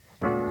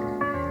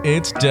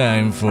It's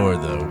time for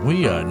the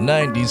We Are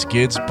 90s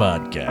Kids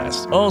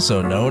podcast, also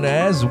known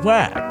as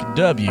WAC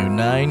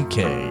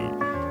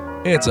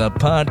W9K. It's a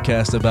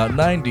podcast about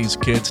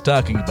 90s kids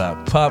talking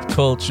about pop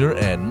culture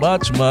and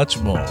much, much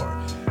more.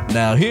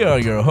 Now, here are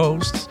your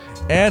hosts,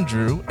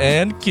 Andrew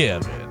and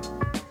Kevin.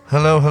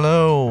 Hello.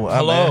 Hello.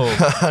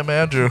 I'm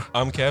Andrew.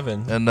 I'm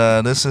Kevin. And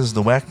this is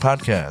the WAC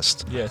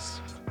podcast.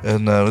 Yes.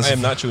 And I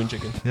am not chewing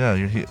chicken.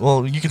 Yeah,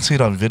 well, you can see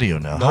it on video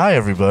now. Nope. Hi,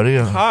 everybody.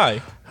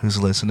 Hi. Who's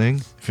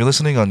listening? If you're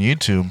listening on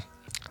YouTube,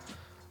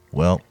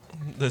 well,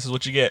 this is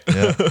what you get.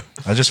 Yeah.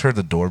 I just heard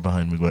the door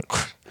behind me go.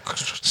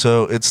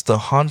 So it's the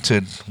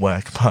Haunted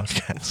WAC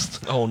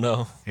podcast. Oh,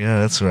 no. Yeah,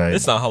 that's right.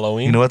 It's not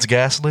Halloween. You know what's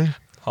ghastly?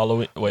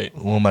 Halloween. Wait.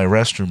 Well, my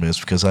restroom is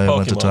because I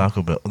went to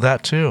Taco Bell.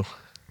 That too.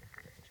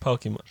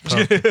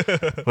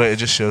 Pokemon. Wait, it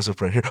just shows up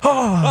right here.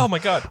 Oh my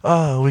god.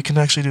 Oh, we can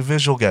actually do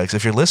visual gags.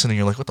 If you're listening,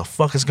 you're like, what the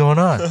fuck is going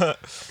on?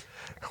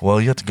 Well,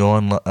 you have to go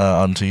on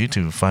onto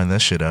YouTube and find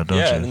that shit out, don't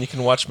you? Yeah, and then you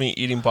can watch me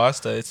eating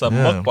pasta. It's a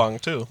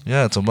mukbang, too.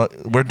 Yeah,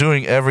 we're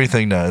doing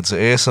everything now. It's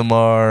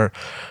ASMR,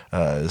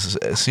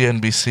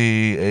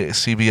 CNBC,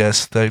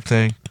 CBS type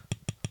thing.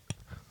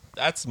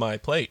 That's my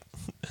plate.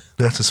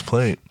 That's his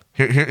plate.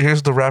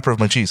 Here's the wrapper of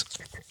my cheese.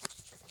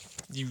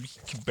 You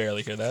can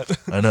barely hear that.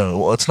 I know.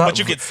 Well, it's not. But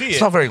you can see it. It's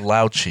not very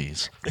loud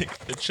cheese.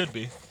 It should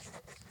be.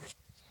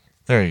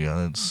 There you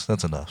go.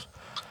 That's enough.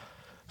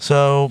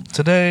 So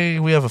today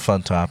we have a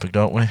fun topic,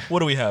 don't we? What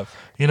do we have?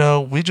 You know,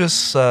 we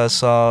just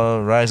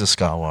saw Rise of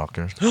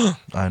Skywalker.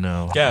 I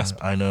know. Gasp.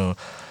 I know.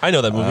 I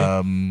know that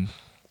movie.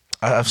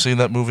 I've seen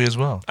that movie as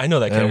well. I know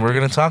that character. And we're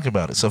going to talk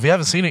about it. So if you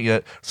haven't seen it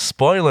yet,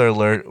 spoiler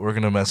alert, we're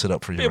going to mess it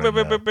up for you right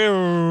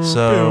now.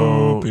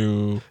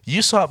 So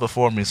you saw it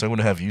before me, so I'm going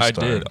to have you start.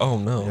 I did. Oh,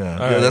 no.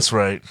 Yeah, that's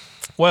right.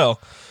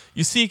 Well,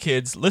 you see,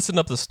 kids, listen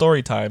up to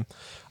story time.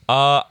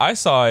 I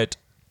saw it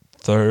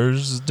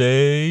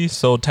Thursday,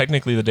 so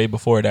technically the day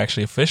before it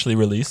actually officially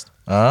released.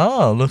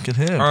 Oh, look at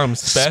him. I'm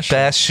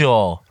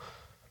special.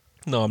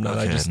 No, I'm not.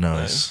 Okay, I just no,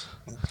 it's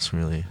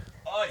really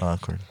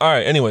awkward. All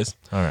right. Anyways.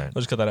 All right.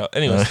 I'll just cut that out.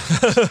 Anyways.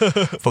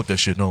 Fuck that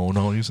shit. No,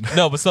 using it.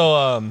 No, but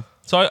so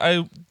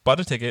I bought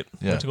a ticket.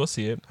 Yeah. Went to go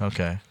see it.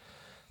 Okay.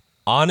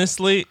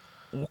 Honestly,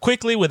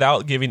 quickly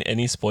without giving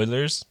any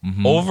spoilers,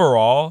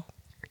 overall,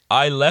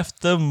 I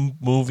left the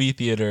movie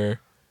theater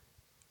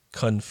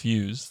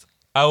confused.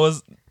 I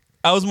was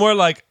more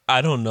like,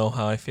 I don't know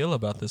how I feel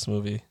about this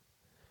movie.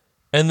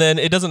 And then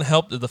it doesn't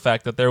help the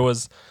fact that there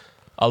was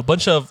a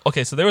bunch of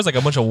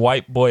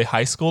white boy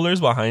high schoolers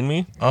behind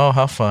me. Oh,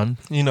 how fun.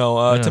 You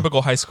know,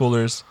 typical high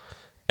schoolers.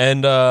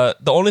 And the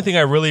only thing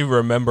I really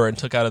remember and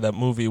took out of that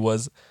movie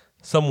was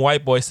some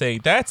white boy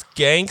saying, "That's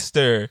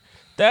gangster.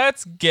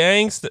 That's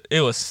gangster." It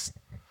was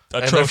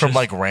atrocious. And they're from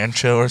like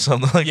Rancho or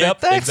something like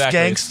that. That's exactly.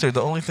 gangster.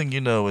 The only thing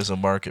you know is a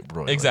market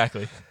broiler.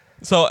 Exactly.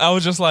 So I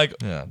was just like,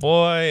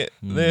 boy,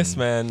 this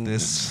man,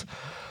 this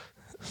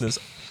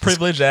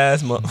privileged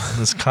ass,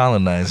 this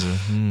colonizer.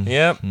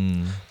 Yep.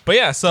 But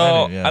yeah, so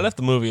I left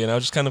the movie and I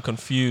was just kind of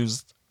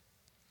confused.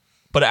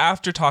 But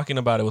after talking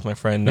about it with my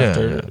friend,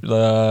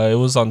 it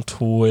was on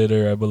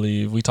Twitter, I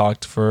believe. We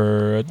talked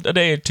for a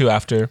day or two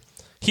after.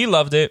 He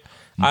loved it.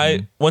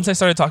 Once I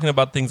started talking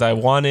about things I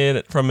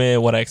wanted from it,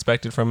 what I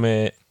expected from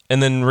it,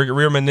 and then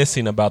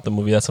reminiscing about the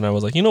movie, that's when I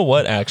was like, you know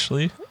what?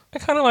 Actually, I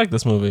kind of like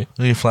this movie.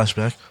 You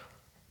flashback.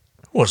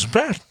 It wasn't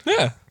bad.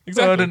 Yeah,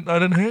 exactly. I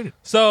didn't hate it.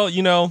 So,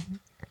 you know,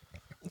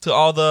 to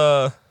all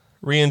the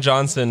Rian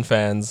Johnson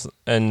fans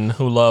and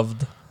who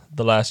loved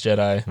The Last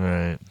Jedi,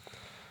 right?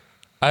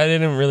 I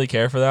didn't really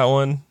care for that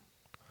one.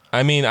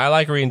 I mean, I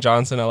like Rian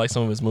Johnson. I like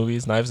some of his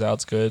movies. Knives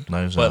Out's good.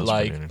 Out's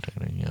pretty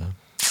entertaining. Yeah.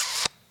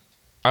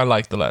 I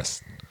like the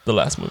last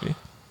movie.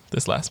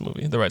 This last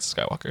movie, The Rise of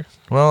Skywalker.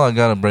 Well, I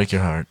gotta break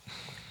your heart.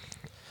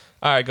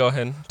 All right, go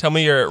ahead. Tell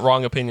me your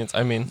wrong opinions.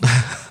 I mean,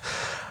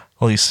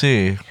 well, you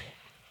see,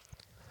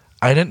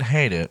 I didn't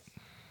hate it,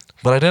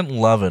 but I didn't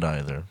love it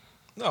either.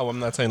 No, I'm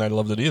not saying I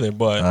loved it either,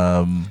 but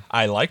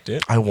I liked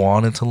it. I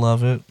wanted to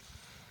love it,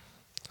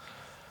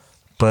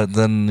 but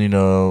then, you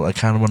know, I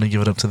kind of want to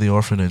give it up to the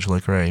orphanage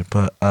like Ray.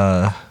 But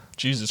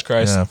Jesus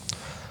Christ.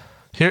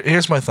 Yeah.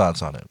 Here's my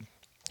thoughts on it.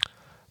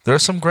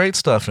 There's some great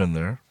stuff in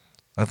there.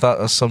 I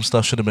thought some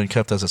stuff should have been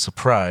kept as a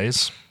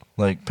surprise,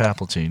 like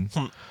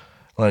Palpatine.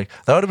 Like,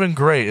 that would have been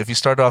great if you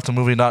started off the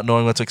movie not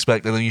knowing what to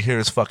expect, and then you hear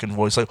his fucking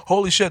voice like,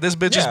 holy shit, this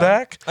bitch is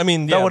back? I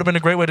mean, that would have been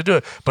a great way to do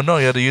it. But no,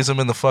 you had to use him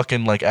in the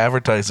fucking, like,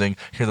 advertising.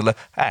 Hear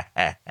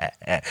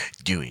the,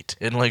 do it.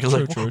 And, like,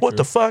 what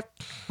the fuck?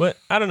 But,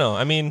 I don't know.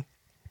 I mean,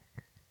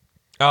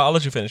 I'll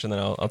let you finish, and then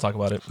I'll talk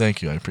about it.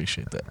 Thank you. I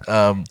appreciate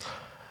that.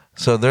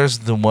 So there's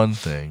the one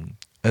thing.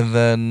 And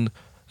then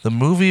the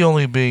movie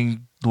only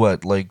being,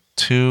 what, like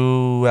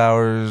 2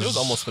 hours?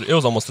 It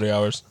was almost 3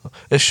 hours.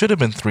 It should have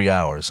been 3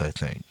 hours, I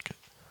think.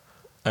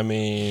 I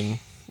mean,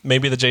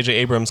 maybe the J.J.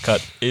 Abrams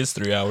cut is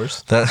 3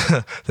 hours.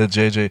 The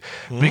J.J.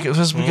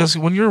 Because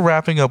when you're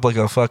wrapping up like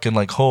a fucking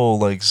like whole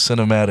like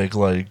cinematic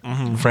like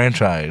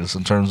franchise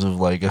in terms of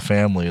like a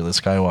family, the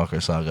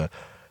Skywalker saga,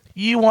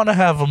 you want to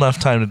have enough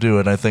time to do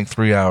it. I think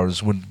 3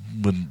 hours would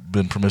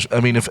been permission. I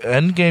mean, if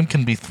Endgame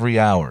can be 3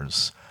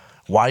 hours,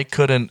 why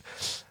couldn't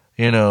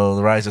The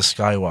Rise of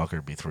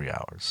Skywalker be 3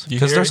 hours?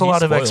 Because there's a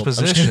lot of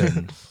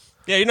exposition.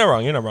 Yeah, you're not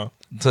wrong.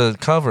 To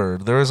cover,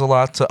 there is a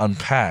lot to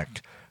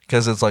unpack.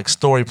 Because it's like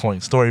story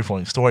point.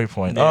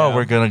 Yeah. Oh,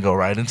 we're gonna go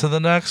right into the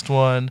next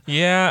one.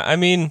 Yeah, I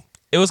mean,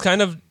 it was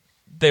kind of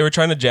they were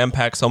trying to jam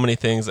pack so many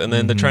things, and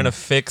then they're trying to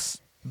fix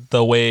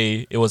the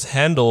way it was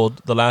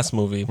handled the last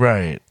movie.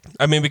 Right.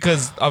 I mean,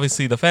 because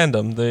obviously the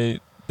fandom,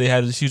 they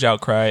had this huge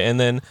outcry, and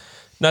then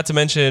not to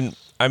mention,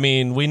 I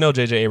mean, we know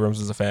J.J.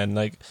 Abrams is a fan.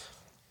 Like,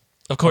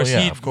 of course,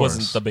 he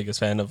wasn't the biggest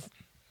fan of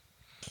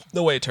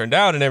the way it turned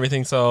out and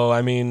everything. So,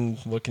 I mean,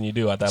 what can you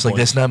do at that point? It's like,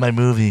 that's not my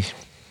movie.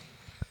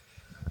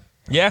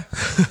 Yeah.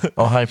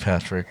 Oh, hi,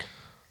 Patrick.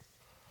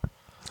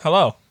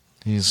 Hello.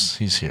 He's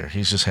here.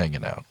 He's just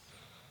hanging out.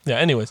 Yeah.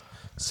 Anyways,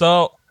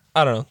 so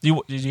I don't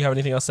know. Did you have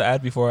anything else to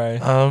add before I?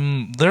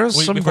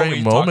 There's some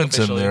great moments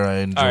in there I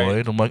enjoyed.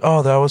 Right. I'm like,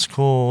 oh, that was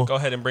cool. Go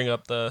ahead and bring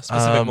up the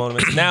specific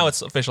moments. Now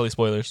it's officially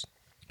spoilers.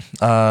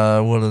 What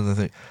are the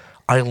things?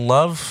 I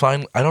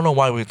don't know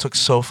why it took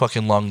so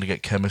fucking long to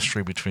get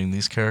chemistry between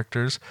these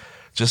characters.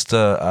 Just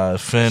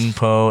Finn,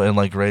 Poe, and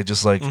like Rey,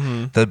 just like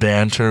the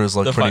banter was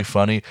like pretty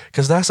funny.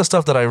 Because that's the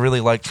stuff that I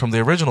really liked from the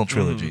original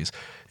trilogies.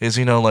 Is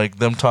like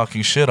them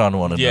talking shit on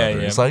one another.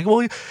 Yeah. It's like,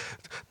 well,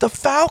 the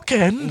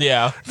Falcon.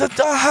 Yeah. The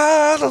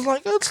I was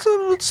like,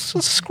 it's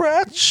a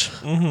scratch.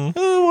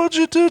 What'd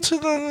you do to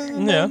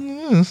the? Yeah.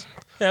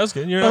 Yeah, it was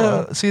good.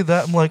 You're see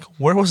that? I'm like,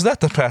 where was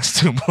that the past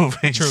two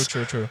movies?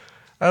 True.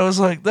 I was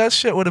like, that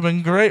shit would have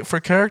been great for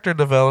character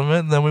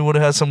development, and then we would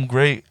have had some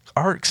great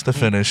arcs to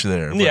finish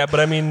there. But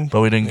I mean...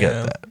 But we didn't get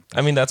that.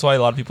 I mean, that's why a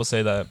lot of people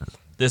say that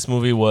this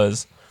movie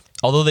was...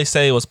 Although they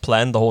say it was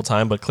planned the whole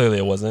time, but clearly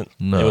it wasn't.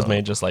 No. It was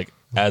made just like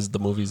as the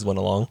movies went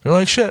along. They're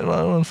like, shit,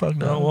 well, fuck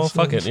no. Well,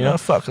 fuck it,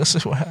 fuck, let's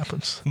see what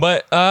happens.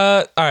 But,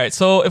 all right,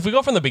 so if we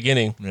go from the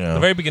beginning, the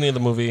very beginning of the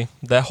movie,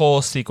 that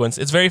whole sequence,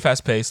 it's very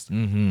fast-paced.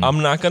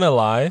 I'm not going to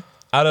lie.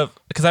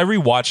 Because I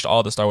rewatched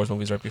all the Star Wars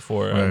movies right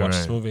before I watched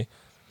this movie.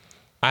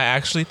 I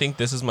actually think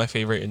this is my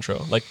favorite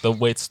intro. Like the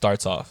way it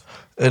starts off.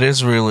 It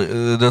is really.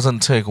 It doesn't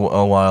take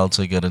a while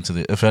to get into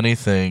the. If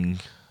anything,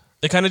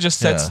 it kind of just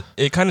sets.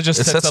 Yeah. It kind of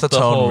just sets up the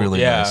tone whole,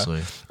 really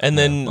nicely. And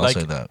then I'll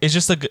say that. It's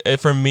just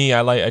for me.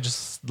 I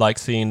just like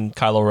seeing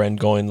Kylo Ren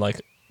going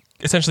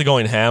essentially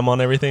going ham on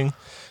everything.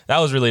 That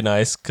was really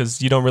nice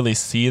because you don't really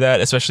see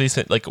that, especially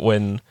like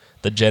when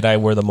the Jedi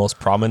were the most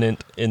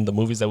prominent in the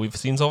movies that we've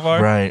seen so far.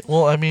 Right.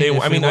 Well, I mean,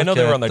 I know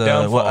they were on their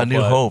downfall. A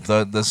New Hope,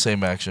 the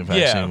same action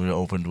pack scene we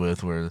opened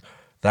with, where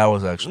that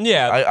was actually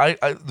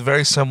I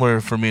very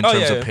similar for me in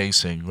terms of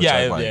pacing, which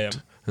I liked.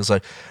 Yeah. It's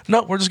like,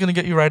 no, we're just gonna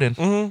get you right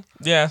in.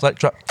 Yeah. It's like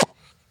drop.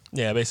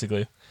 Yeah,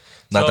 basically.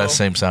 Not that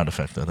same sound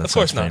effect though. That's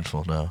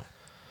painful. No.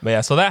 But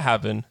yeah, so that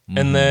happened,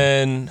 and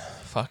then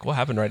what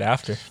happened right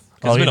after?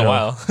 It's been a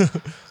while.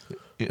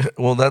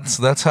 Well,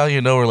 that's how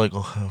we're like,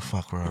 oh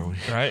fuck, where are we?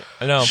 Right,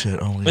 I know. Shit,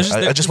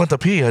 I just went to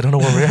pee. I don't know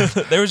where we're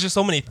at. There was just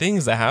so many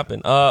things that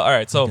happened. All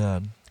right,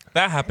 so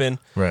that happened,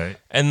 right,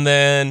 and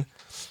then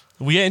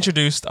we get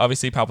introduced.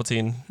 Obviously,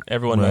 Palpatine.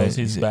 Everyone knows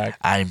he's back.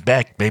 I'm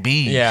back, baby.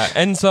 Yeah,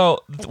 and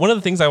so one of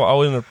the things I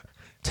wanted to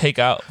take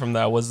out from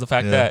that was the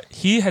fact that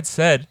he had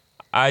said,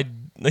 I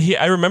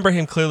remember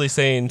him clearly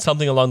saying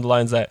something along the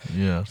lines that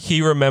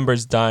he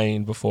remembers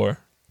dying before.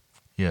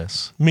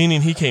 Yes,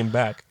 meaning he came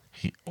back.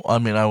 I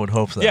mean, I would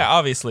hope that. Yeah,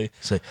 obviously.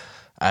 Say,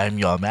 I'm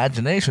your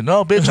imagination.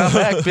 No, bitch, I'm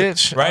back,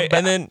 bitch. Right,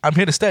 and then I'm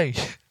here to stay.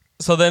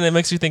 So then it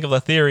makes you think of a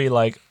theory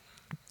like,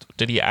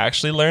 did he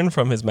actually learn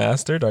from his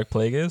master, Darth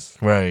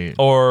Plagueis? Right.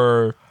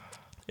 Or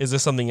is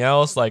this something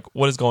else? Like,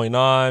 what is going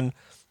on?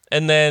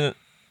 And then,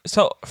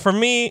 so for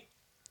me,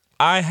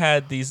 I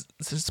had these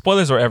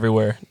spoilers were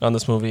everywhere on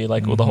this movie,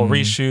 like with the whole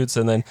reshoots,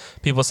 and then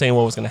people saying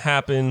what was going to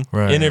happen,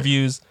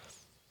 interviews,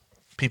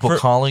 people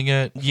calling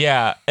it.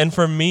 Yeah, and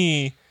for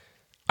me,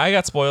 I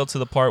got spoiled to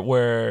the part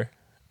where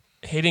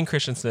Hayden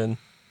Christensen,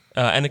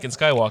 Anakin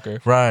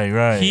Skywalker,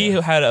 right, he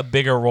had a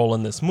bigger role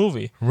in this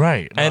movie,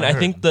 right. And I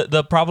think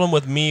the problem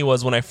with me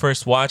was when I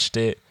first watched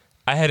it,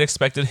 I had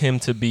expected him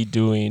to be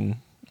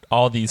doing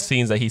all these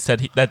scenes that he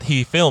said that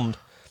he filmed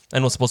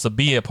and was supposed to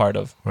be a part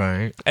of,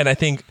 right. And I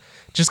think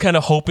just kind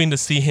of hoping to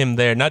see him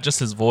there, not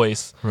just his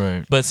voice,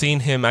 right, but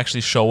seeing him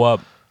actually show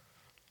up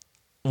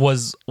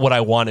was what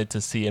I wanted to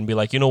see and be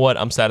like, you know what,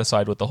 I'm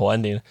satisfied with the whole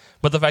ending.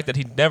 But the fact that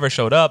he never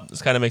showed up,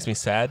 this kind of makes me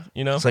sad,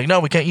 It's like, no,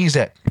 we can't use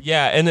that.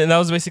 Yeah, and that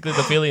was basically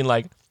the feeling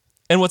like,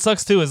 and what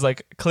sucks too is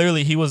like,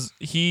 clearly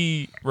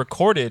he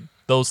recorded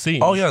those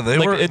scenes. Oh yeah,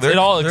 it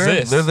all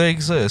exists. They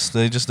exist.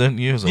 They just didn't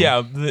use them.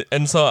 Yeah,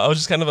 and so I was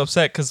just kind of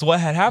upset because what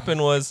had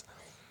happened was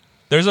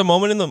there's a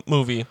moment in the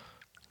movie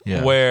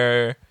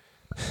where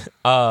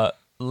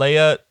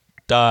Leia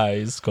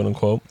dies, quote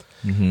unquote,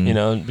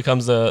 and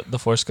becomes the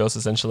Force Ghost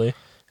essentially.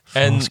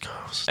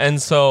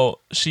 And so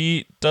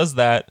she does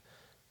that.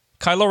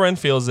 Kylo Ren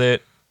feels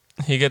it.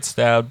 He gets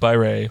stabbed by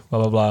Rey.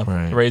 Blah blah blah.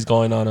 Right. Rey's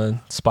going on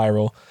a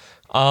spiral.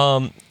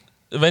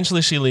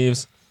 Eventually she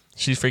leaves.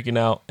 She's freaking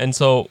out. And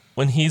so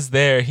when he's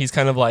there, he's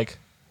kind of like,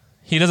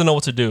 he doesn't know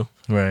what to do.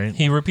 Right.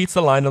 He repeats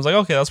the line. I was like,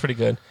 okay, that's pretty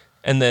good.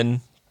 And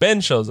then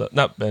Ben shows up.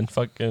 Not Ben,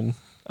 fucking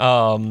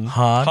Han.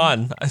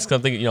 I was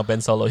thinking,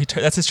 Ben Solo.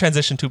 That's his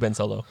transition to Ben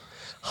Solo.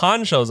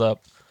 Han shows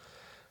up.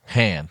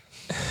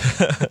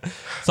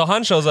 So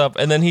Han shows up,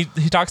 and then he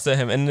talks to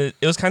him, and it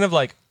was kind of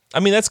like, I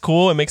mean, that's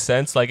cool. It makes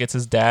sense. Like, it's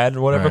his dad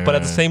or whatever. But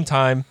at the same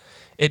time,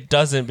 it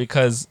doesn't,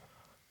 because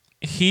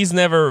he's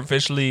never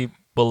officially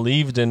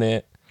believed in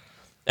it.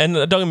 And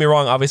don't get me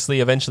wrong, obviously,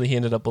 eventually he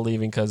ended up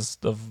believing because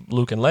of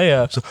Luke and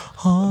Leia.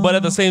 But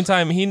at the same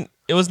time,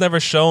 it was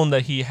never shown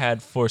that he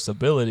had Force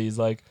abilities.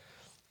 Like,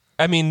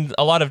 I mean,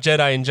 a lot of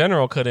Jedi in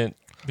general couldn't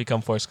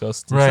become Force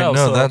ghosts themselves.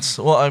 Right, no, that's...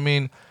 Well, I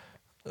mean,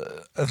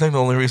 I think the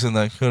only reason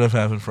that could have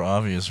happened for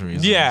obvious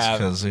reasons is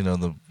because,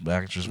 the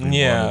actors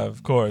being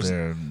of course.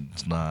 there,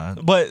 it's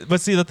not. But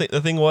see,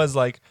 the thing was,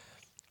 like,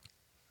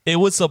 it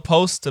was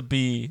supposed to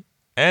be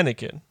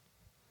Anakin.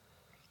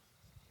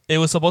 It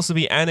was supposed to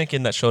be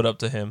Anakin that showed up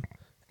to him,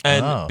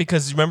 and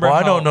because remember,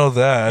 I don't know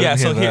that. Yeah,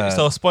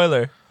 so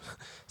spoiler.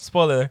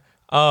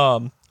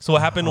 So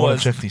what happened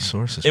was, check these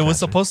sources. It was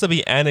supposed to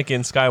be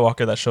Anakin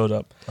Skywalker that showed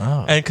up,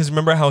 and because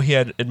remember how he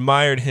had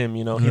admired him,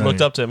 he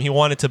looked up to him, he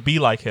wanted to be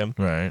like him,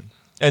 right?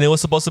 And it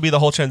was supposed to be the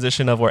whole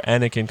transition of where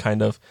Anakin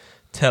kind of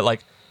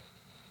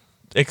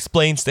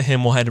explains to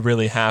him what had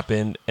really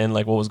happened and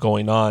like what was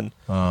going on,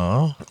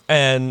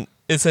 and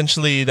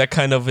essentially that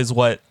kind of is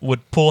what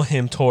would pull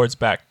him towards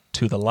back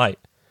to the light.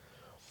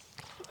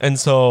 And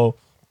so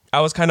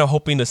I was kind of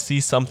hoping to see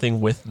something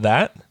with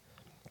that.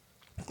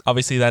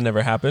 Obviously that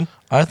never happened.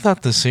 I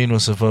thought the scene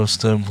was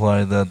supposed to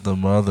imply that the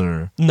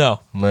mother,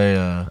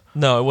 Leia,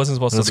 it wasn't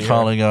supposed to be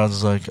calling out,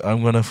 was like,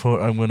 I'm gonna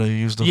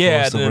use the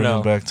Force to bring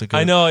him back to good.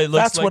 I know it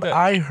looks that's like what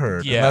I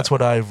heard. And that's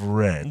what I've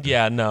read.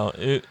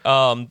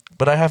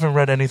 But I haven't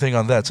read anything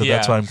on that, so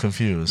that's why I'm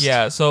confused.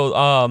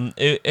 So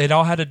it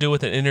all had to do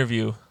with an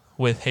interview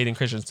with Hayden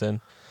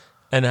Christensen.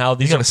 And how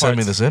these you gotta send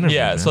me this interview.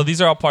 Yeah, man. So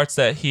these are all parts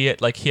that he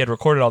had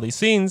recorded all these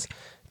scenes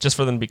just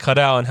for them to be cut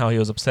out, and how he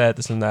was upset,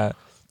 this and that.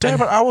 Damn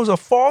it, I was a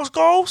Force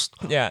ghost?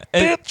 Yeah.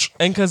 Bitch.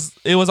 And because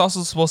it was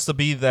also supposed to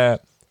be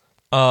that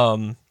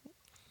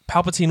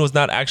Palpatine was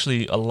not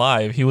actually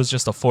alive. He was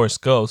just a Force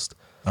ghost.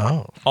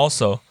 Oh.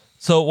 Also.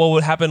 So what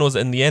would happen was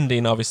in the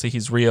ending, obviously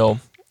he's real.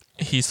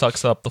 He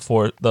sucks up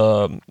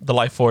the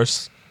life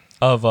force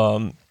of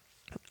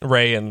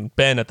Rey and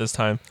Ben at this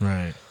time.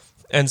 Right.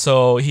 And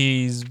so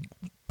he's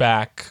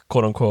back,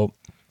 quote unquote.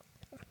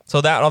 So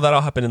all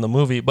that happened in the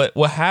movie. But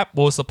what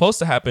was supposed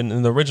to happen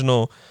in the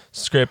original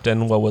script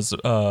and what was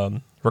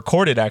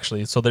recorded,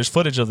 actually, so there's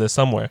footage of this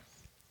somewhere,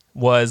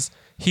 was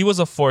he was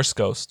a Force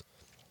ghost,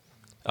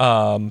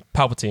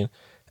 Palpatine,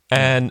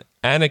 and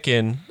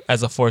Anakin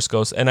as a Force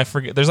ghost. And I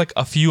forget, there's like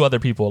a few other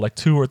people, like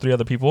 2 or 3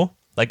 other people.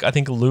 Like I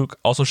think Luke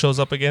also shows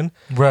up again.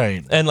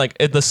 Right. And like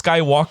the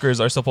Skywalkers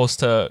are supposed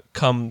to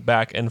come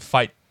back and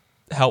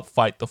help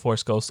fight the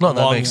Force ghost. No,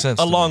 that makes sense.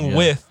 Along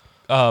with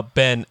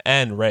Ben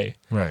and Rey.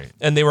 Right.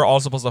 And they were all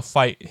supposed to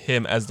fight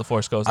him as the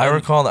Force ghost.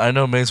 I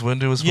know Mace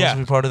Windu was supposed to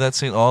be part of that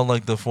scene. All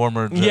like the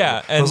former...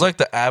 Yeah. It was like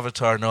the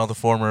Avatar and all the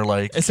former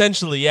like...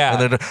 Essentially,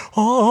 yeah. And then,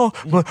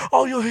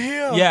 you're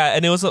here. Yeah,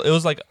 and it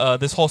was like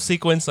this whole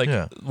sequence like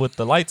with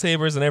the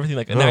lightsabers and everything,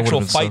 like an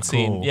actual fight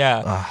scene. Cool.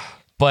 Yeah.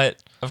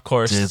 But, of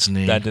course,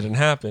 Disney. That didn't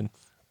happen.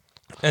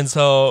 And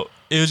so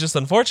it was just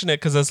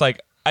unfortunate because it's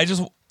like, I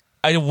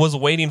was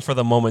waiting for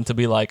the moment to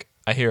be like,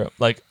 I hear it.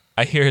 Like,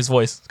 I hear his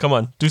voice. Come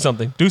on, do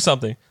something. Do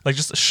something. Like,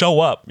 just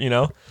show up,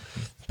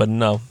 But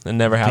no, it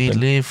never happened.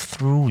 We live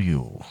through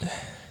you.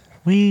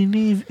 We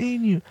live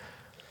in you.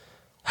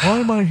 Why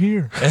am I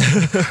here?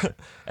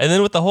 And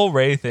then with the whole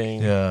Rey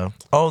thing. Yeah.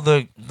 Oh,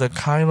 the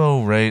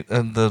Kylo Rey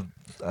and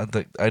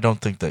I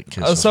don't think that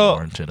kiss was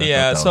warranted.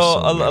 Yeah, so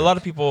a lot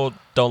of people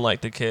don't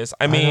like the kiss.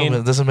 I mean,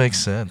 it doesn't make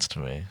sense to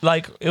me.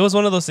 Like, it was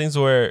one of those things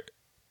where,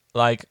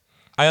 like,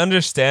 I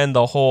understand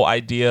the whole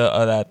idea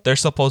of that they're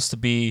supposed to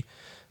be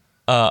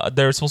a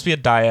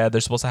dyad.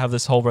 They're supposed to have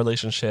this whole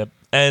relationship.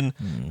 And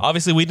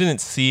obviously we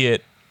didn't see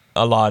it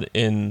a lot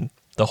in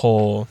the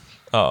whole,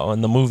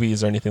 in the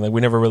movies or anything. Like,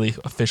 we never really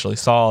officially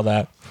saw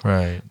that.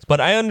 Right. But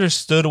I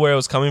understood where it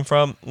was coming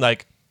from.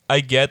 Like,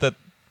 I get that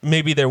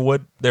maybe there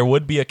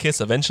would be a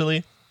kiss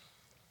eventually.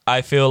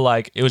 I feel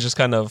like it was just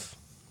kind of,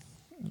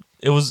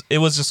 it was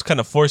just kind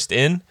of forced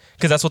in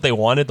because that's what they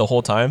wanted the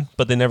whole time,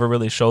 but they never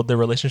really showed their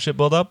relationship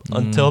build up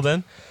until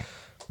then.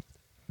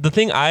 The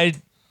thing I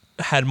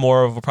had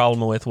more of a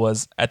problem with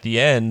was at the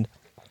end,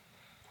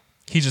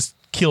 he just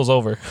keels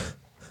over.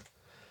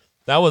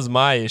 That was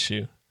my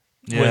issue.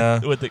 Yeah.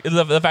 With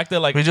the fact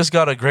that, like, we just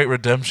got a great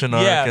redemption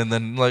arc and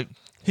then like,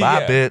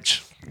 bye,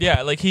 bitch.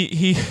 Yeah, like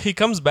he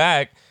comes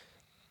back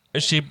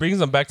and she brings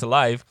him back to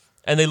life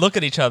and they look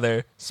at each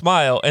other,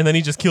 smile, and then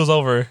he just keels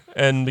over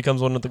and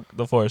becomes one with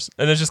the Force.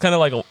 And it's just kind of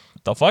like,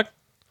 the fuck?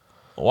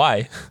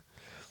 Why?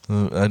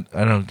 I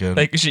don't get it.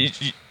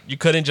 Like, you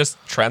couldn't just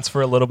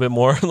transfer a little bit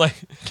more? Like,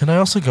 can I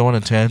also go on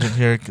a tangent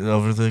here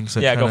over things?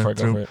 That go for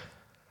it.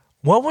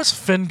 What was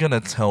Finn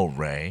gonna tell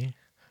Rey?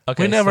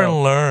 Okay, we never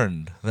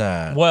learned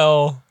that.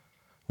 Well,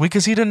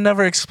 Because he didn't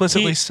never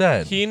explicitly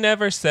said. He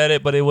never said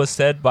it, but it was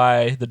said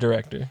by the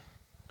director.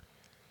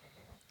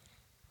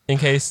 In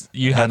case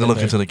you had to look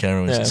into the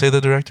camera. Yeah. Say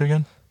the director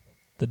again.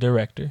 The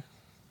director.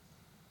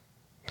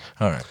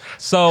 All right.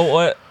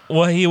 So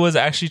what he was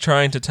actually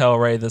trying to tell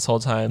Rey this whole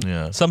time.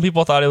 Yeah. Some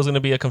people thought it was going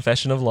to be a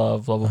confession of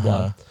love, blah blah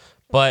blah.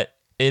 But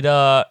it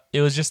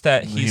was just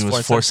that he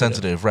was force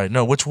sensitive, right?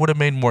 No, which would have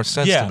made more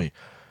sense to me,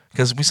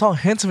 because we saw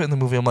hints of it in the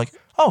movie. I'm like,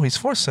 oh, he's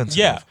force sensitive.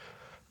 Yeah.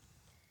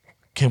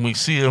 Can we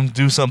see him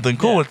do something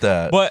cool with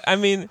that? But I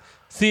mean,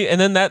 see, and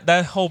then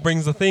that whole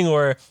brings the thing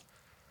where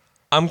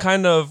I'm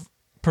kind of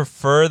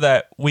prefer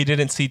that we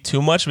didn't see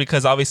too much,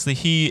 because obviously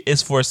he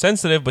is force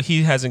sensitive, but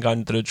he hasn't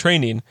gotten through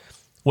training,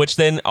 which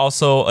then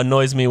also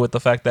annoys me with the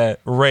fact that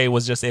Rey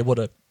was just able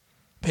to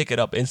pick it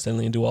up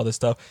instantly and do all this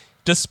stuff,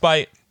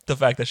 despite the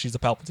fact that she's a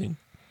Palpatine.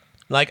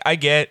 Like, I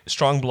get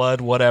strong blood,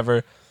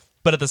 whatever,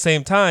 but at the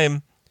same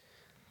time,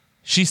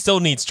 she still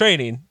needs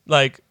training.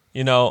 Like,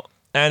 you know,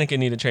 Anakin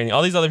needed training.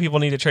 All these other people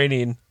needed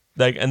training,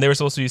 like, and they were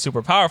supposed to be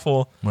super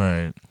powerful.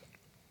 Right.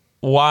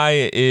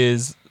 Why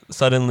is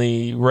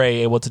suddenly Rey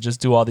able to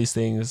just do all these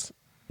things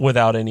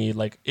without any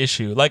like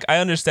issue? Like, I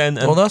understand.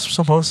 Well, that's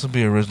supposed to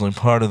be originally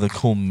part of the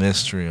cool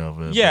mystery of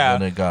it. Yeah. But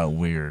then it got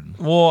weird.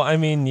 Well, I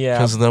mean, yeah.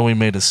 Because then we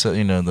made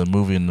the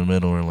movie in the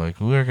middle. We're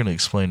like, we're going to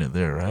explain it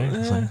there, right?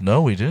 It's like,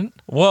 no, we didn't.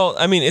 Well,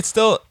 I mean, it's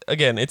still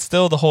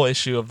the whole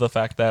issue of the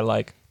fact that,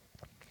 like,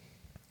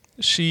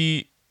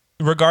 she,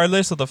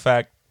 regardless of the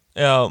fact,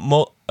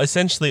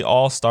 essentially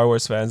all Star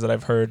Wars fans that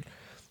I've heard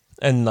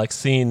and like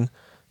seen,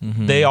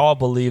 they all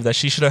believe that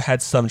she should have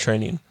had some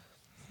training.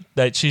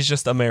 That she's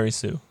just a Mary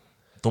Sue.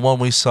 The one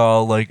we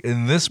saw, like,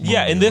 in this movie.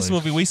 Yeah, in this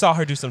movie, we saw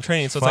her do some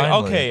training. So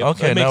finally. It's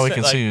like, okay, now we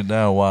can see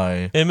now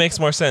why. It makes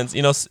more sense.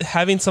 You know,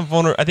 having some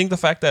I think the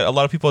fact that a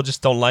lot of people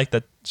just don't like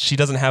that she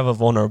doesn't have a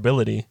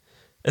vulnerability,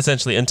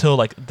 essentially, until,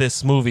 like,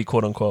 this movie,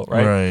 quote unquote,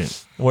 right?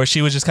 Right. Where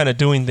she was just kind of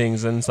doing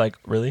things, and it's like,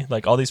 really?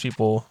 Like, all these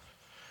people...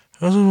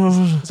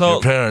 So,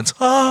 your parents.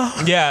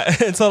 Yeah,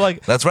 and so,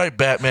 like... That's right,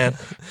 Batman.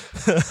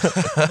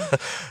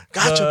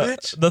 Gotcha,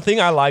 bitch. The thing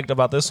I liked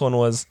about this one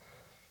was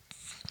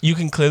you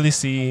can clearly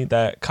see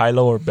that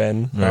Kylo or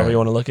Ben, however you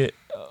want to look at it,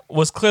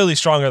 was clearly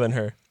stronger than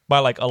her by,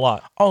 like, a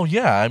lot. Oh,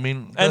 yeah. I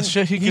mean, that's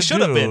shit he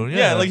should have been.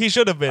 Yeah, like, he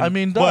should have been. I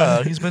mean,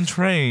 duh. He's been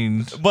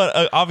trained.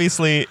 But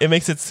obviously, it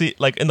makes it seem...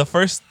 Like, in the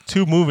first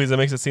two movies, it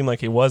makes it seem like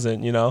he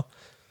wasn't, you know?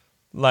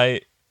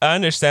 Like... I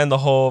understand the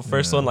whole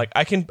first one. Like,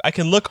 I can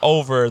look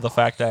over the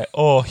fact that,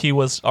 oh, he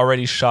was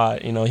already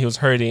shot, you know, he was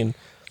hurting,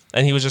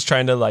 and he was just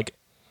trying to, like,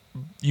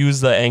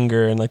 use the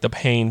anger and, like, the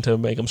pain to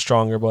make him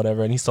stronger,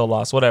 whatever, and he still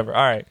lost, whatever.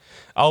 All right,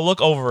 I'll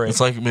look over it. It's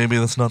like, maybe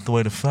that's not the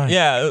way to fight.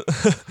 Yeah,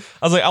 I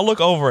was like, I'll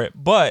look over it,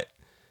 but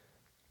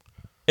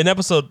in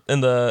episode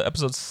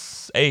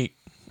 8,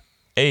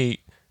 they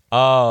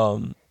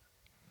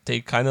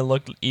kind of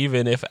looked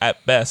even, if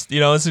at best, you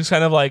know. It's just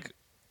kind of like,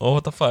 oh,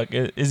 what the fuck?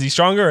 Is he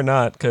stronger or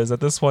not? Because at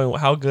this point,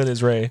 how good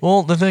is Rey?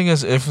 Well, the thing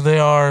is, if they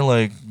are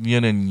like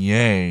yin and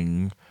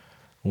yang,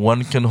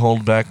 one can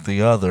hold back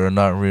the other and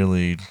not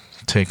really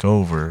take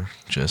over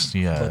just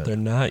yet. But they're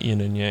not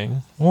yin and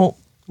yang. Well,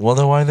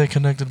 then why are they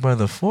connected by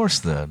the Force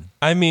then?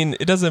 I mean,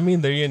 it doesn't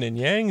mean they're yin and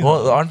yang.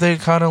 Well, aren't they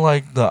kind of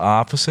like the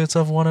opposites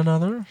of one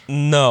another?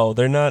 No,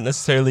 they're not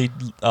necessarily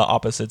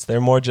opposites. They're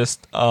more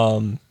just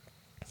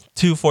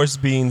two Force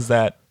beings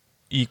that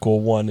equal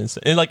one.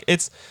 And like,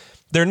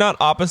 they're not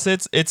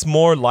opposites. It's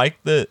more like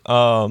the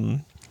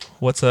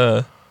what's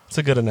a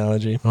good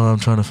analogy? Oh, I'm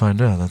trying to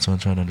find out. That's what I'm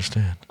trying to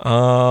understand.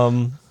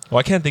 Well,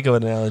 I can't think of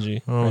an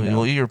analogy. Oh, right,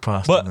 you'll eat your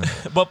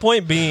pasta. But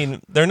point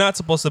being, they're not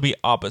supposed to be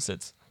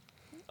opposites.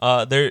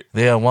 They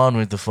are one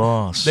with the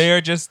Force. They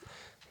are just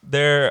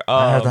they're.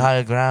 I have the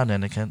higher ground,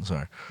 Anakin.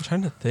 Sorry, I'm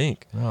trying to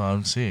think. No,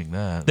 I'm seeing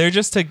that. They're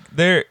just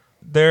they're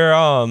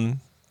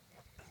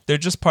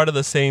just part of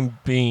the same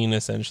being,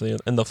 essentially,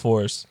 in the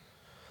Force.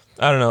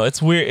 I don't know.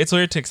 It's weird. It's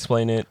weird to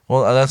explain it.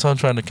 Well, that's what I'm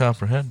trying to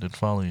comprehend and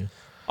follow you.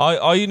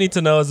 All you need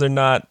to know is they're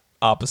not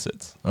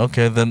opposites.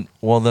 Okay, then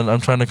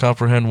I'm trying to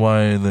comprehend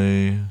why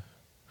they...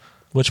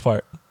 Which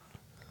part?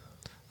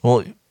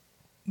 Well,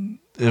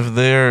 if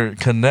they're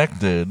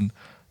connected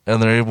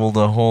and they're able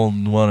to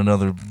hold one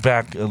another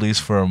back, at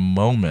least for a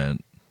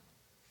moment...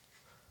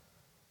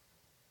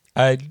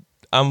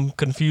 I'm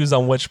confused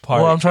on which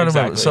part. Well, I'm trying to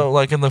remember. So,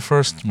 like in the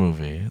first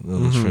movie,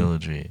 the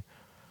trilogy...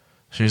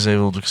 She's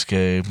able to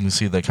escape. You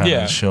see that kind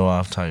of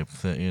show-off type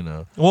thing, you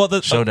know. Well,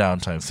 the showdown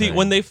type thing. See,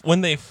 when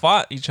they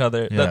fought each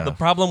other, the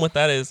problem with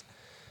that is,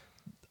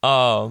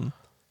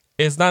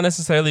 it's not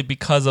necessarily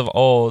because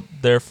of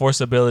their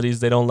Force abilities.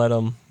 They don't let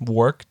them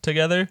work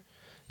together.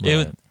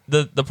 Right.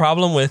 The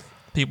problem with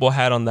people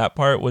had on that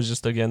part was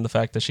just, again, the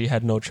fact that she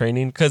had no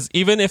training. Because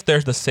even if they're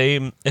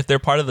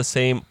part of the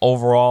same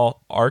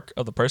overall arc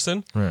of the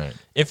person, right?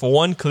 If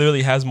one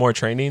clearly has more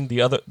training,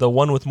 the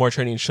one with more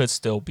training should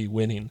still be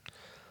winning.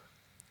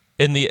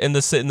 in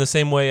the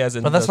same way as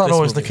in. But that's not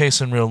always movie. the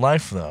case in real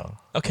life, though.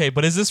 Okay,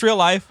 but is this real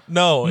life?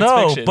 No, it's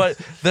No,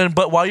 fiction.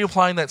 but why are you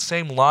applying that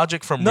same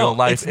logic from real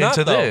life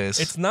into this?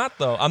 It's not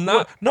though. I'm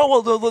not.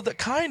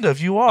 Kind of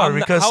you are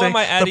because how am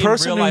I adding the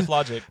person real life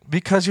logic?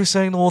 Because you're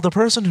saying, well, the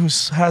person who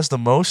has the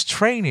most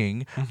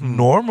training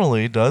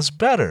normally does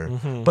better,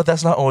 but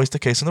that's not always the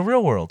case in the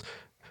real world.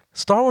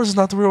 Star Wars is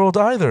not the real world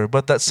either,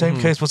 but that same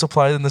case was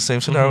applied in the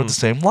same scenario with the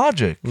same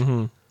logic.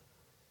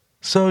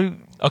 So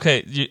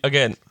okay,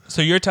 again,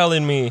 so you're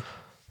telling me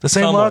the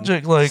same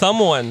logic, like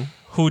someone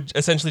who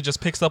essentially just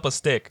picks up a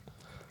stick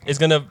is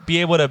gonna be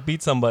able to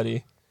beat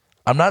somebody.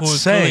 I'm not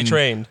who's saying fully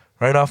trained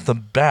right off the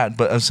bat,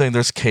 but I'm saying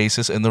there's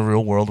cases in the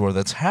real world where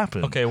that's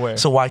happened. Okay, where?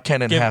 So why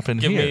can't it happen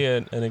here? Give me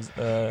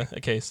a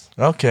case.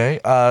 Okay,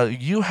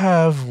 you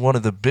have one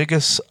of the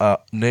biggest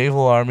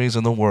naval armies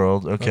in the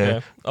world.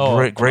 Okay,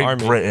 Great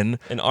Britain.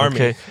 An army.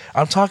 Okay,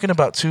 I'm talking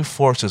about two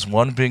forces,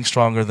 one being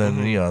stronger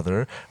than the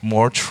other,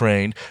 more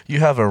trained. You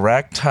have a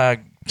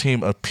ragtag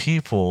team of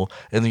people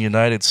in the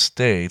United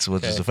States,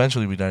 which is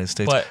eventually the United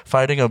States,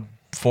 fighting a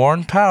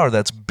foreign power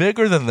that's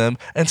bigger than them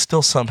and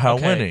still somehow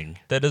winning.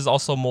 That is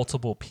also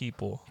multiple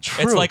people.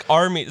 True. It's like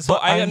army. So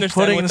but I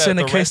understand. Putting this in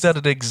a case that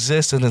it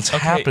exists and it's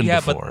happened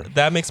before. But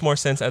that makes more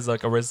sense as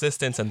like a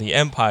resistance and the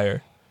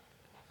empire.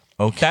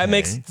 Okay,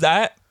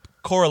 that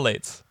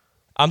correlates.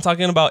 I'm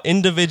talking about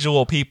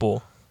individual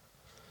people.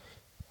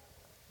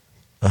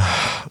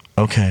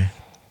 Okay.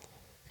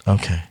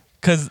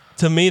 Because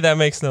to me that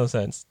makes no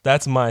sense.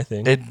 That's my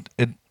thing.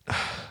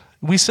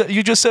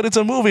 You just said it's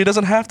a movie. It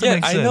doesn't have to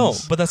make sense. I know,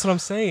 but that's what I'm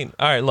saying.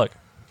 All right, look.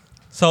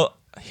 So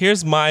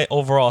here's my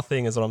overall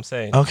thing is what I'm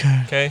saying.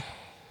 Okay.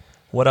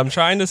 What I'm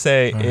trying to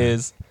say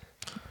is,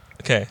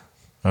 okay.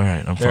 All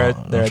right,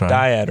 they're a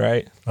dyad,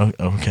 right?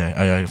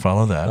 Okay, I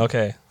follow that.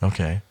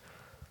 Okay.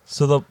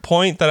 So the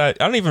point that I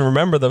don't even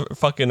remember the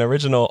fucking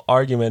original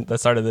argument that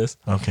started this.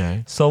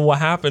 Okay. So what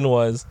happened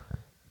was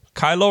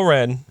Kylo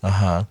Ren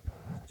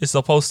is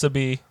supposed to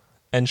be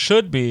and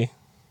should be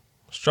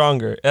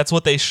stronger. That's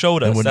what they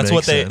showed us. That's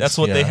what they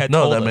had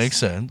told us. No, that makes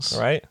sense.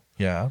 Right?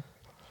 Yeah.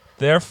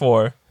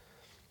 Therefore,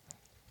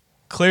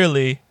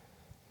 clearly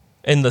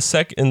in the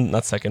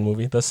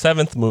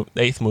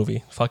eighth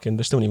movie. Fucking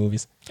there's too many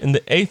movies. In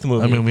the eighth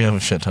movie. I mean, we have a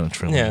shit ton of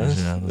trilogies.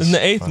 Yeah. In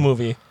the eighth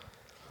movie,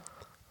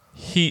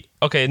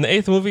 in the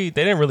eighth movie,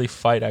 they didn't really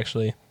fight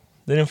actually.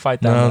 They didn't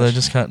fight that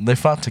much. No, they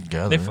fought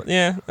together.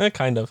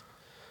 Kind of.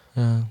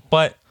 Yeah.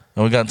 But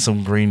and we got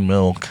some green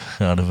milk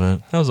out of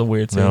it. That was a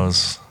weird scene. That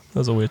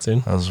was a weird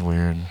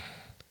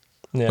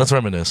Yeah. Let's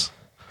reminisce.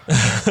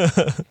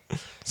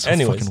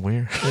 Anyways. Fucking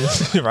weird.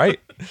 Right?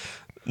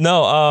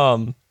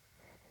 No,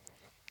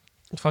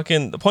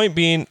 fucking the point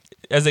being,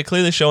 as they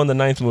clearly show in the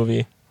ninth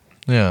movie,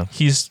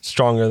 he's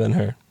stronger than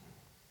her.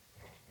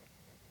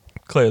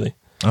 Clearly.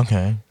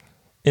 Okay.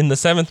 In the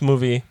seventh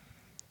movie,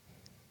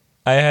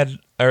 I had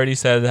already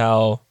said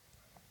how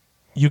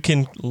you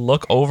can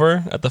look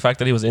over at the fact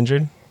that he was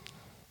injured.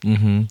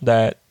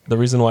 That the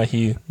reason why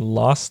he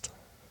lost.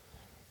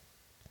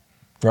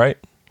 Right?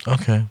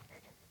 Okay.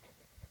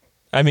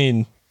 I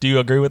mean, do you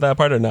agree with that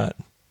part or not?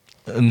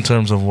 In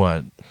terms of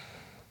what?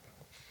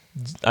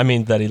 I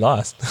mean, that he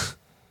lost.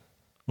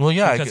 Well,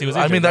 yeah. Injured,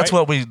 I mean, that's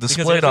what we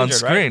displayed on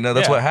screen. Right?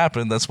 That's what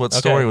happened. That's what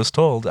story was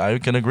told. I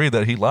can agree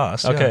that he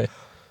lost. Okay. Yeah.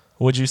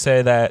 Would you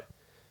say that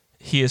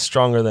he is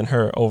stronger than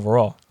her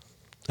overall?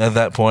 At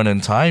that point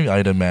in time,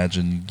 I'd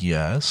imagine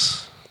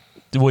yes.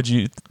 Do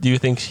you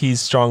think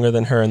he's stronger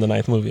than her in the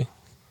ninth movie?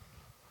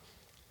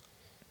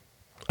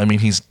 I mean,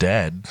 he's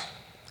dead.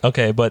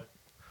 Okay, but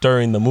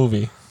during the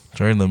movie.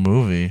 Jesus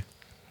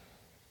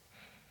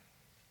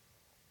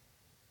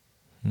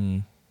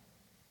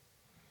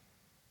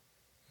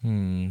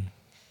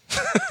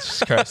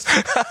Christ.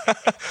 Does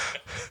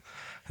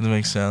it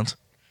make sense?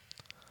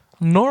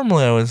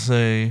 Normally, I would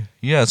say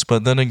yes,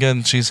 but then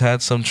again, she's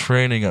had some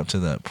training up to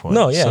that point.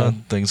 No, yeah. So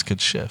things could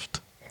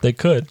shift. They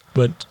could,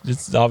 but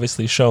it's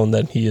obviously shown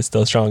that he is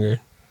still stronger.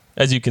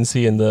 As you can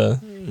see in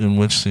the... In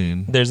which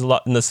scene? There's a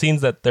lot... In the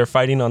scenes that they're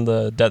fighting on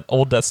the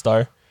old Death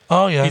Star.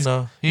 Oh, yeah,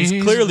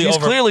 he's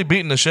clearly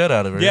beating the shit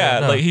out of her.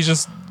 Yeah, like he's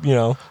just,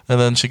 And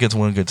then she gets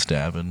one good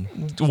stab.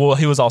 And well,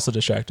 he was also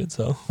distracted,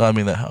 so... I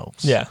mean, that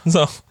helps. Yeah,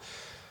 so... she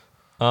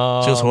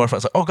was horrified.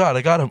 It's like, oh, God,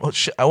 I got him. Oh,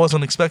 shit, I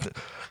wasn't expecting...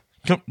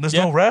 There's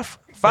no ref?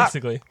 Fuck.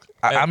 Basically.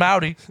 I'm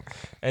outie.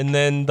 And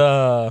then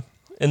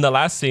in the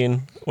last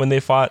scene, when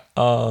they fought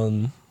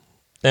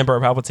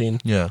Emperor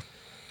Palpatine... Yeah.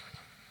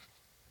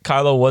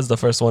 Kylo was the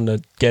first one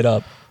to get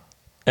up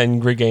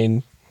and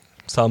regain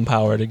some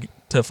power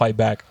to fight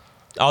back.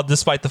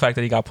 Despite the fact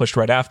that he got pushed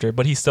right after,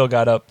 but he still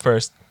got up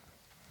first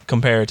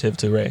comparative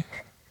to Rey.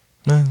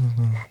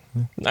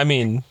 I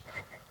mean,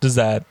 does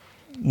that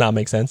not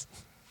make sense?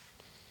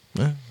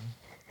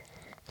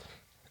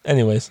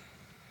 Anyways,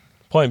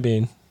 point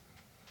being,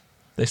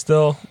 they're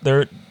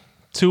 2-1.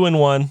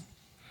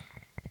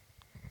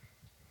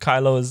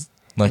 Kylo was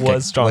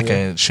stronger. Like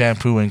a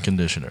shampoo and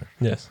conditioner.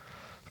 Yes.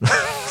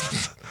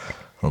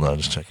 Hold on,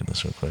 just checking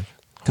this real quick.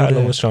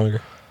 Kylo was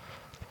stronger.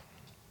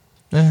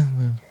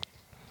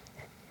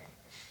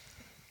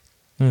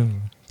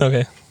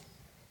 Okay.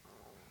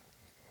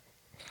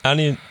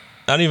 I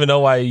don't even know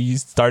why you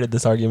started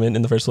this argument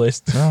in the first place.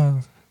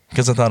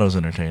 Because I thought it was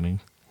entertaining.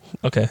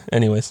 Okay.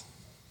 Anyways.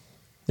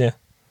 Yeah.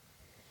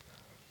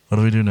 What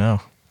do we do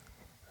now?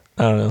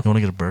 I don't know. You want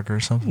to get a burger or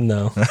something?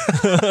 No.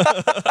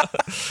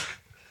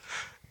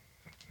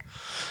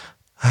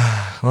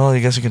 Well, I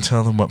guess you can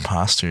tell them what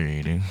pasta you're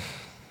eating.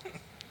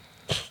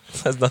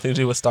 Has nothing to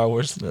do with Star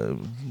Wars.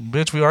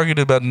 Bitch, we argued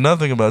about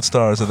nothing about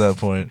stars at that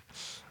point.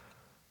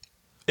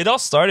 It all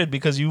started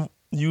because you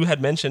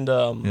had mentioned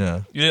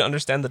Yeah. you didn't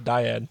understand the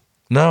dyad.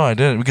 No, I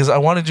didn't, because I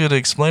wanted you to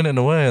explain it in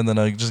a way, and then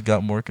I just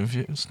got more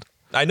confused.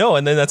 I know,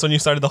 and then that's when you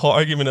started the whole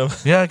argument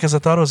of Yeah, because I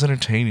thought it was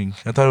entertaining.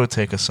 I thought it would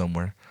take us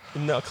somewhere.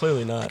 no,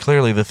 clearly not.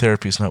 Clearly, the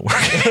therapy's not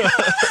working.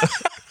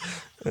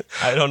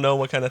 I don't know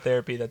what kind of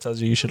therapy that tells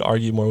you should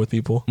argue more with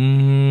people.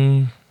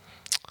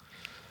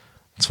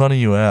 It's funny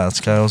you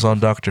ask. I was on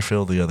Dr.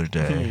 Phil the other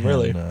day.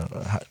 Really? And,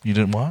 you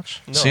didn't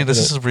watch? No, See, I this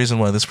is didn't. the reason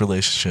why this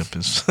relationship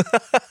is...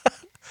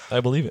 I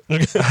believe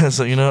it.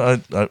 So,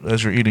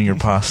 as you're eating your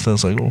pasta,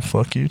 it's like, oh,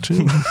 fuck you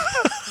too.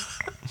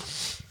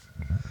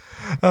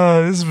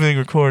 This is being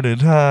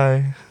recorded.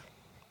 Hi.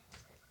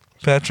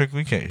 Patrick,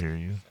 we can't hear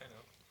you.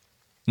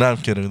 No, I'm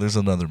kidding. There's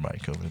another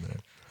mic over there.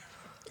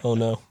 Oh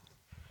no.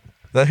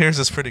 That hears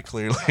us pretty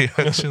clearly,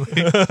 actually.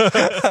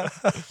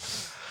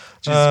 Jesus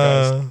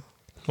Christ.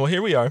 Well,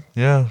 here we are.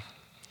 Yeah.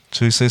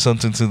 Should we say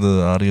something to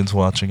the audience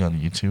watching on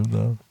YouTube,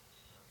 though?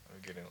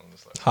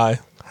 Hi.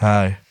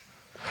 Hi.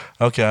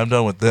 Okay, I'm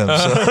done with them.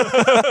 So.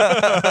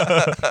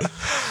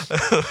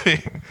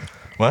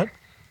 What?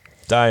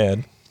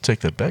 Dyad.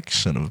 Take that back,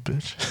 son of a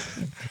bitch.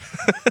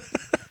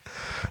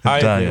 I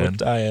agree Dyad. with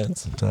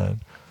dyads. Dyad.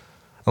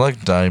 I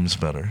like dimes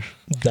better.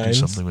 Do Dimes?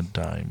 something with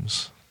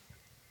dimes.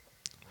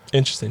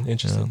 Interesting.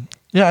 Interesting.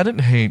 Yeah, I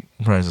didn't hate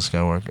Rise of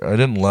Skywalker. I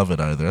didn't love it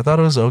either. I thought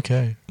it was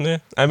okay. Yeah.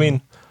 I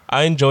mean,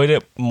 I enjoyed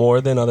it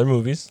more than other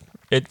movies.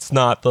 It's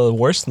not the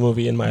worst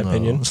movie in my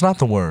opinion, It's not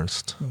the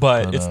worst.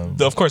 but it's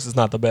of course it's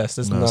not the best.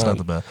 It's It's not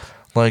the best.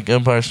 Like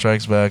Empire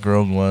Strikes Back,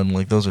 Rogue One,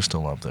 like those are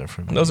still up there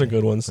for me. Those are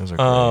good ones. Those are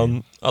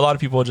great. A lot of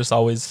people just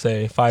always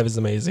say 5 is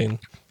amazing.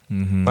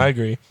 Mm-hmm. I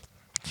agree.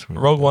 It's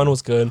really Rogue good. One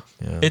was good.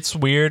 Yeah. It's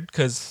weird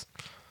because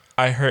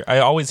I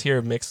always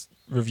hear mixed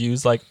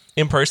reviews. Like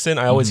in person,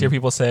 I always hear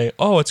people say,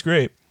 "Oh, it's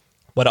great,"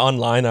 but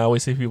online, I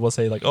always hear people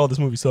say like, "Oh, this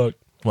movie sucked."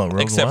 What,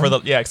 Rogue except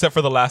One? except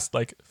for the last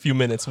like few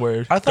minutes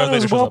where I thought Darth it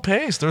was Vader shows well up.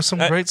 paced. There was some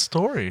great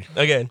story.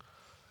 Again,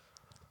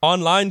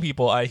 online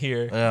people, I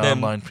hear them,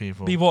 online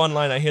people. People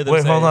online, I hear them.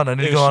 Wait, say, hold on. I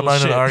need to "It go was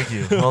online and shit."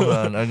 argue. Hold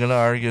on. I'm gonna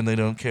argue, and they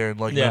don't care.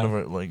 Like Yeah. none of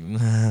it. Like,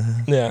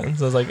 Yeah,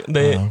 so it's like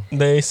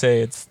they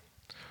say it's.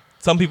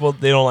 Some people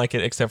they don't like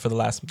it except for the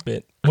last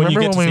bit when you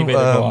Remember get to see when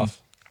Vader go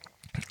off.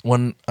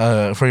 when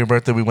for your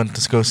birthday we went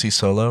to go see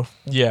Solo,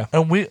 Yeah,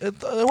 and it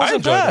wasn't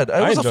enjoyed bad. it. It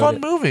I was a enjoyed fun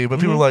it. movie, but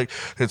people were like,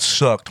 it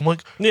sucked. I'm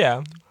like,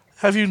 yeah.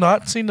 have you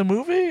not seen the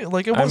movie?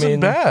 Like, it I wasn't mean,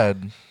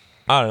 bad.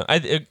 I don't know.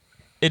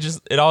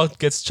 It all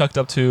gets chucked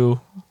up to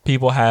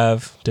people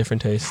have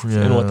different tastes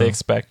and what they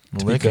expect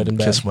to Well, be they good can and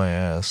bad. kiss my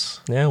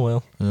ass. Yeah,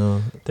 well, You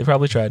know, they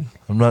probably tried.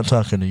 I'm not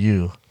talking to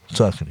you. I'm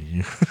talking to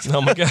you.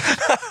 Oh my god.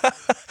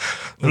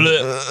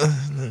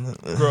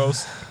 Blech.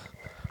 Gross.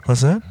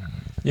 What's that?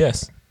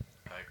 Yes.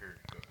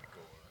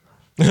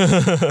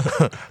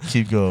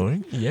 Keep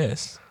going.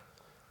 Yes.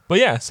 But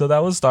yeah, so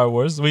that was Star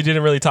Wars. We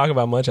didn't really talk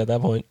about much at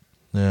that point.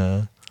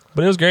 Yeah.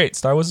 But it was great.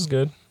 Star Wars is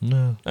good.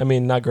 No. I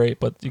mean, not great,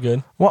 but you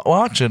good.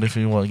 Watch it if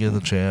you want to get the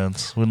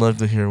chance. We'd love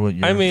to hear what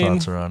your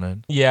thoughts are on it.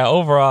 Yeah,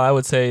 overall, I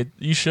would say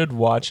you should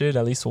watch it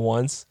at least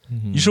once.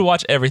 You should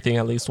watch everything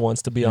at least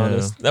once, to be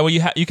honest. That way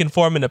you can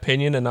form an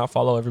opinion and not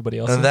follow everybody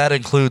else. And that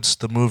includes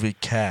the movie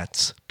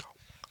Cats.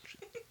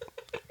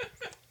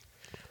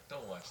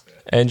 Don't watch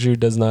that. Andrew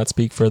does not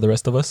speak for the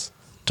rest of us.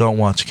 Don't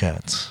watch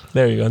Cats.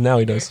 There you go. Now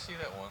he Did you does. see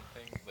that one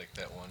thing? Like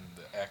that one,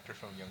 the actor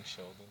from Young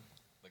Sheldon?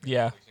 Like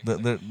Yeah.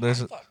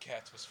 There's I thought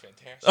Cats was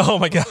fantastic. Oh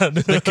my god.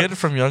 the kid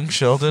from Young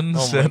Sheldon Oh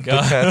my said the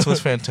God. Cats was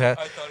I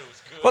fantastic. thought it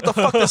was good. What the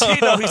fuck does he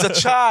know? He's a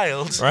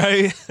child.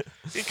 Right?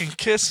 He can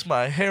kiss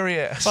my hairy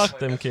ass. Fuck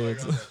them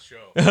kids. On that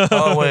show.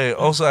 Oh wait.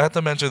 Also, I have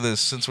to mention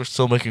this since we're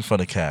still making fun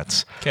of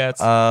cats.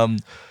 Cats.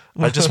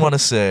 I just want to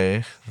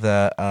say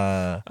that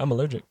I'm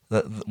allergic.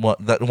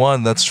 that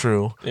one, that's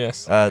true.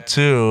 Yes.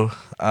 Two,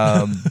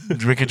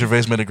 Ricky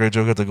Gervais made a great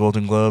joke at the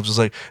Golden Globes. It was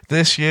like,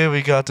 this year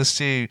we got to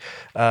see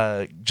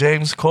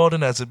James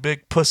Corden as a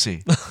big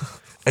pussy.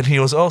 And he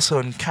was also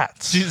in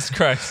Cats. Jesus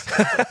Christ.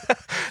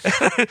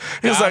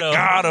 He was like, him.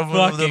 got him.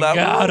 Fucking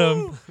got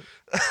Woo. him.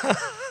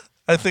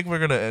 I think we're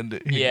going to end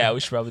it here. Yeah, we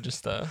should probably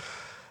just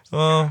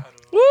Well,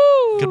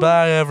 Woo!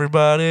 goodbye,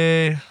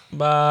 everybody.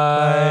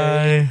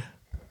 Bye. Bye.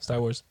 Star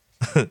Wars.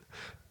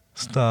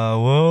 Star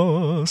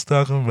Wars,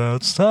 talking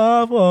about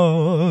Star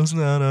Wars.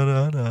 Na, na,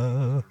 na,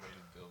 na.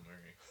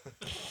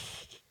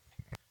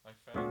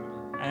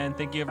 And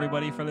thank you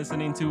everybody for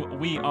listening to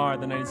We Are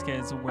the 90s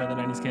Kids. We're the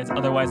 90s Kids,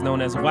 otherwise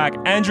known as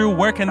WAC. Andrew,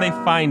 where can they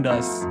find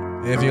us?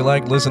 If you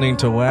like listening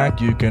to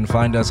Whack, you can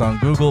find us on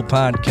Google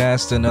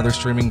Podcasts and other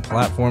streaming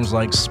platforms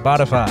like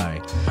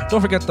Spotify. Don't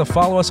forget to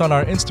follow us on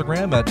our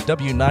Instagram at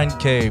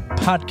W9K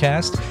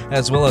Podcast,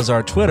 as well as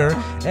our Twitter.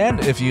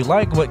 And if you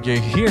like what you're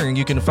hearing,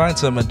 you can find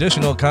some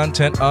additional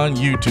content on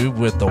YouTube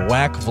with the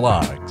Whack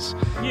Vlogs.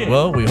 Yeah.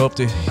 Well, we hope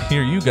to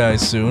hear you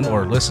guys soon,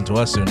 or listen to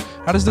us soon.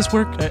 How does this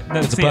work?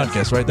 It's a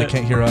podcast, right? They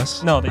can't hear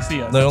us? No, they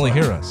see us. They only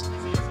hear us.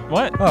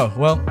 What? Oh,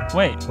 well.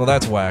 Wait. Well,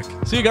 that's whack.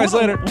 See you guys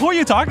later. Who are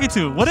you talking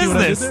to? What is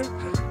this?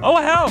 Oh,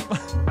 help.